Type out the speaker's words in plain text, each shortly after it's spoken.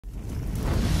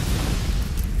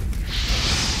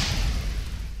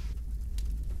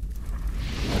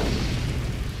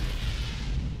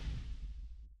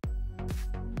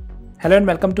Hello and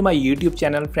welcome to my YouTube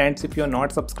channel. Friends, if you are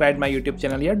not subscribed my YouTube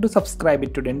channel yet, do subscribe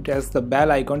it today and press the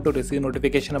bell icon to receive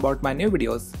notification about my new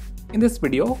videos. In this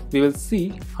video, we will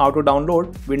see how to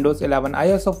download Windows 11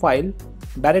 ISO file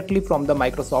directly from the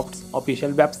Microsoft's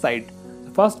official website.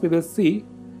 First, we will see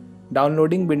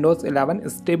downloading Windows 11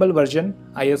 stable version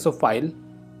ISO file.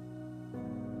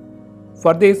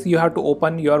 For this, you have to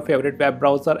open your favorite web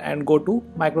browser and go to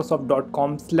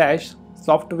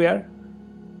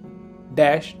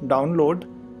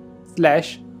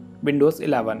microsoft.com/software-download/Windows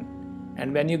 11,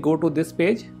 and when you go to this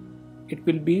page, it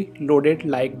will be loaded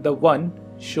like the one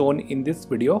shown in this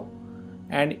video,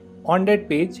 and on that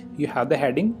page you have the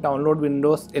heading download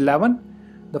Windows 11.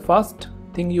 The first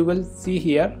thing you will see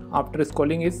here after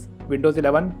scrolling is Windows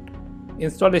 11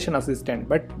 installation assistant,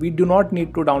 but we do not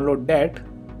need to download that.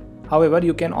 However,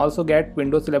 you can also get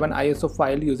Windows 11 ISO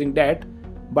file using that,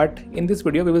 but in this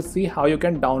video we will see how you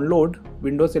can download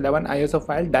Windows 11 ISO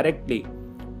file directly.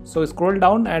 So scroll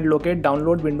down and locate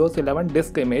download Windows 11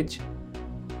 disk image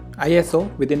ISO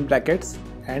within brackets,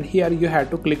 and here you have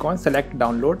to click on select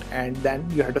download, and then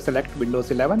you have to select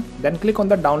Windows 11, then click on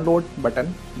the download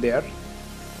button there.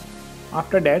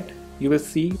 After that, you will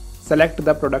see select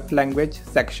the product language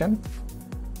section.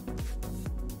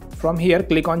 From here,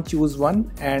 click on choose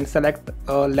one and select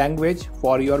a language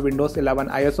for your Windows 11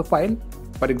 ISO file.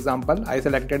 For example, I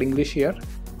selected English here,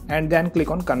 and then click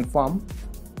on confirm.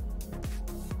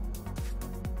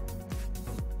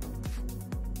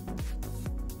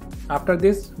 After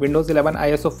this, Windows 11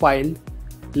 ISO file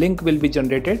link will be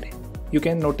generated. You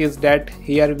can notice that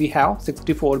here we have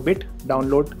 64-bit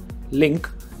download link.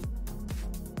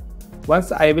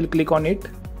 Once I will click on it,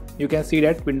 you can see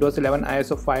that Windows 11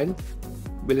 ISO file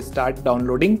will start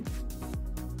downloading.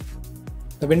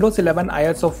 The Windows 11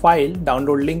 ISO file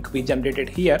download link we generated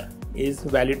here is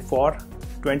valid for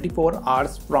 24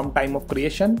 hours from time of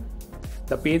creation.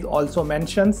 The page also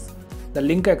mentions the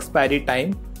link expiry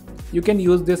time. You can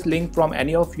use this link from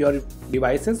any of your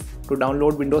devices to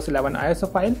download Windows 11 ISO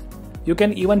file. You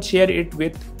can even share it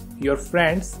with your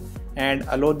friends and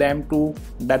allow them to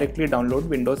directly download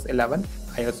Windows 11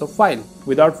 ISO file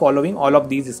without following all of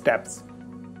these steps.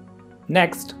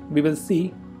 Next, we will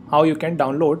see how you can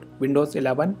download Windows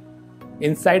 11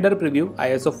 Insider Preview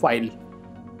ISO file.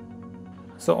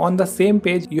 So on the same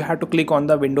page, you have to click on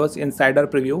the Windows Insider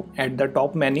Preview at the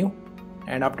top menu,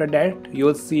 and after that you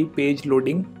will see page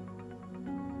loading.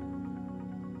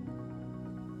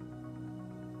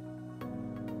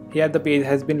 Here the page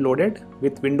has been loaded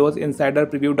with Windows Insider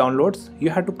Preview downloads. You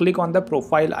have to click on the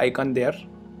profile icon there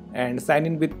and sign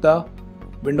in with the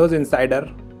Windows Insider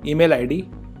email ID.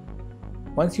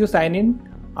 Once you sign in,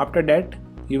 after that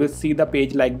you will see the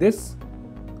page like this.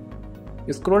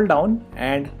 You scroll down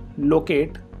and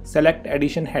locate select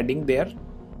edition heading there.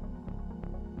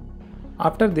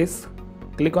 After this,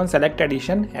 click on select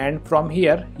edition, and from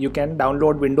here you can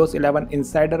download Windows 11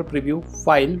 Insider Preview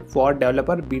file for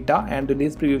developer, beta and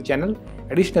release preview channel.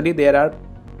 Additionally, there are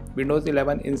Windows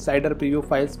 11 Insider Preview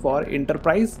files for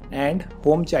enterprise and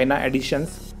home China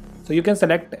editions. So you can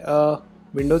select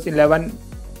Windows 11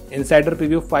 Insider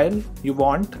Preview file you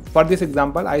want. For this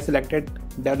example, I selected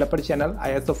developer channel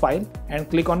ISO file and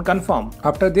click on confirm.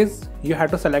 After this, you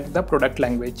have to select the product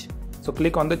language. So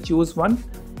click on the choose one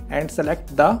and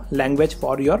select the language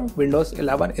for your Windows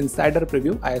 11 Insider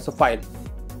Preview ISO file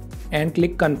and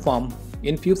click confirm.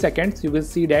 In few seconds, you will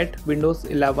see that Windows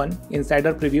 11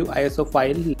 Insider Preview ISO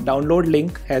file download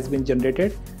link has been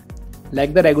generated.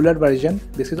 Like the regular version,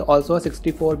 this is also a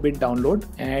 64-bit download,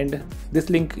 and this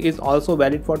link is also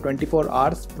valid for 24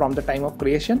 hours from the time of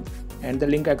creation, and the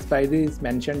link expiry is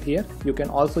mentioned here. You can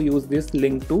also use this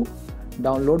link to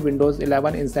download Windows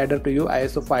 11 Insider Preview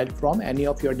ISO file from any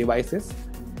of your devices.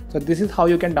 So this is how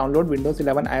you can download Windows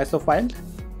 11 ISO file.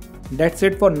 That's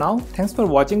it for now. Thanks for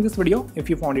watching this video. If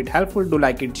you found it helpful, do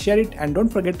like it, share it, and don't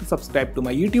forget to subscribe to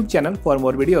my YouTube channel for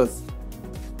more videos.